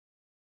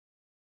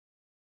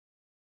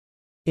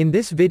In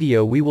this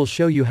video we will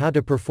show you how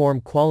to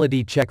perform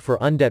quality check for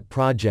Undet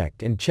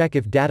project and check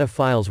if data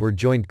files were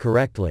joined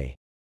correctly.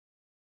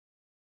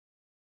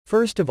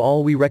 First of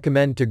all, we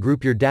recommend to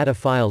group your data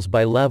files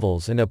by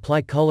levels and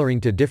apply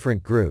coloring to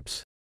different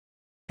groups.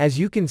 As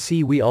you can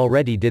see, we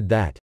already did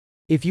that.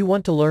 If you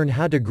want to learn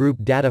how to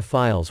group data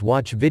files,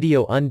 watch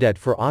video Undet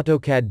for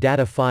AutoCAD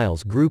data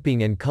files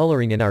grouping and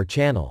coloring in our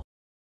channel.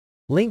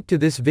 Link to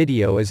this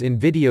video is in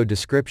video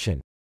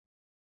description.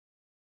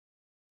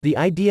 The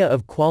idea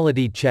of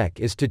quality check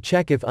is to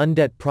check if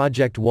Undet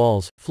project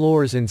walls,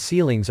 floors and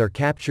ceilings are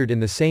captured in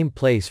the same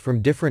place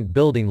from different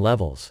building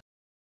levels.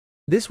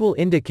 This will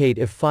indicate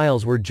if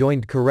files were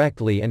joined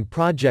correctly and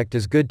project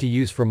is good to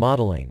use for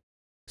modeling.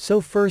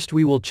 So first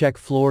we will check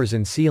floors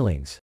and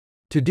ceilings.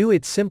 To do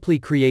it, simply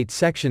create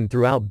section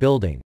throughout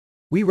building.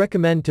 We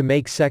recommend to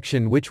make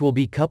section which will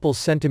be couple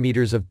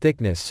centimeters of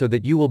thickness so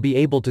that you will be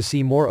able to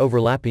see more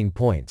overlapping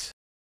points.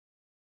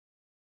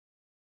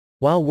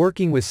 While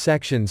working with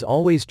sections,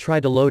 always try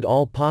to load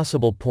all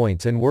possible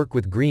points and work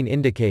with green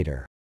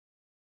indicator.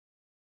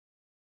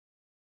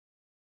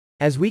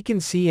 As we can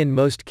see, in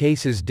most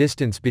cases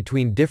distance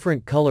between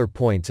different color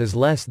points is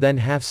less than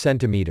 ½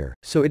 centimeter,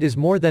 so it is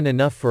more than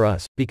enough for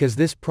us, because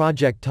this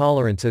project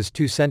tolerance is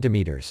 2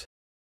 centimeters.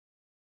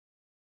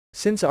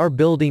 Since our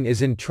building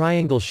is in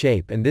triangle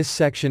shape and this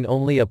section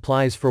only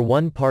applies for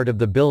one part of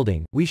the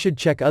building, we should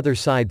check other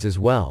sides as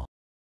well.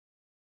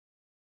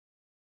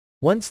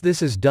 Once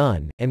this is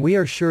done, and we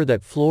are sure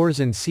that floors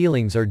and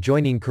ceilings are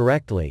joining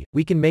correctly,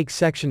 we can make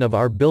section of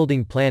our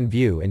building plan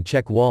view and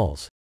check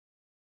walls.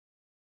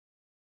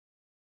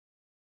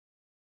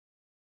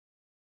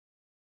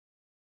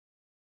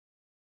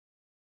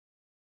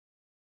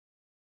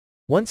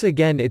 Once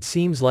again, it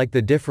seems like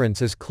the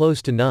difference is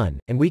close to none,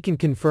 and we can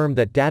confirm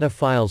that data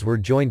files were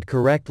joined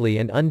correctly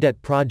and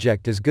Undet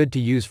project is good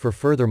to use for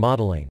further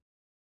modeling.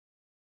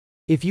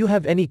 If you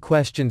have any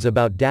questions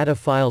about data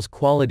files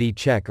quality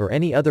check or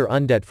any other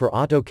Undet for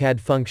AutoCAD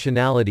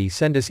functionality,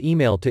 send us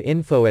email to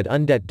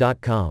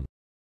info@undet.com.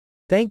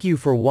 Thank you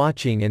for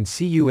watching and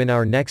see you in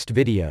our next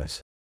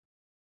videos.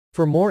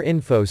 For more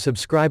info,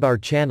 subscribe our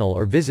channel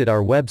or visit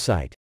our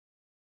website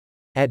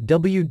at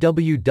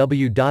www.undet.com.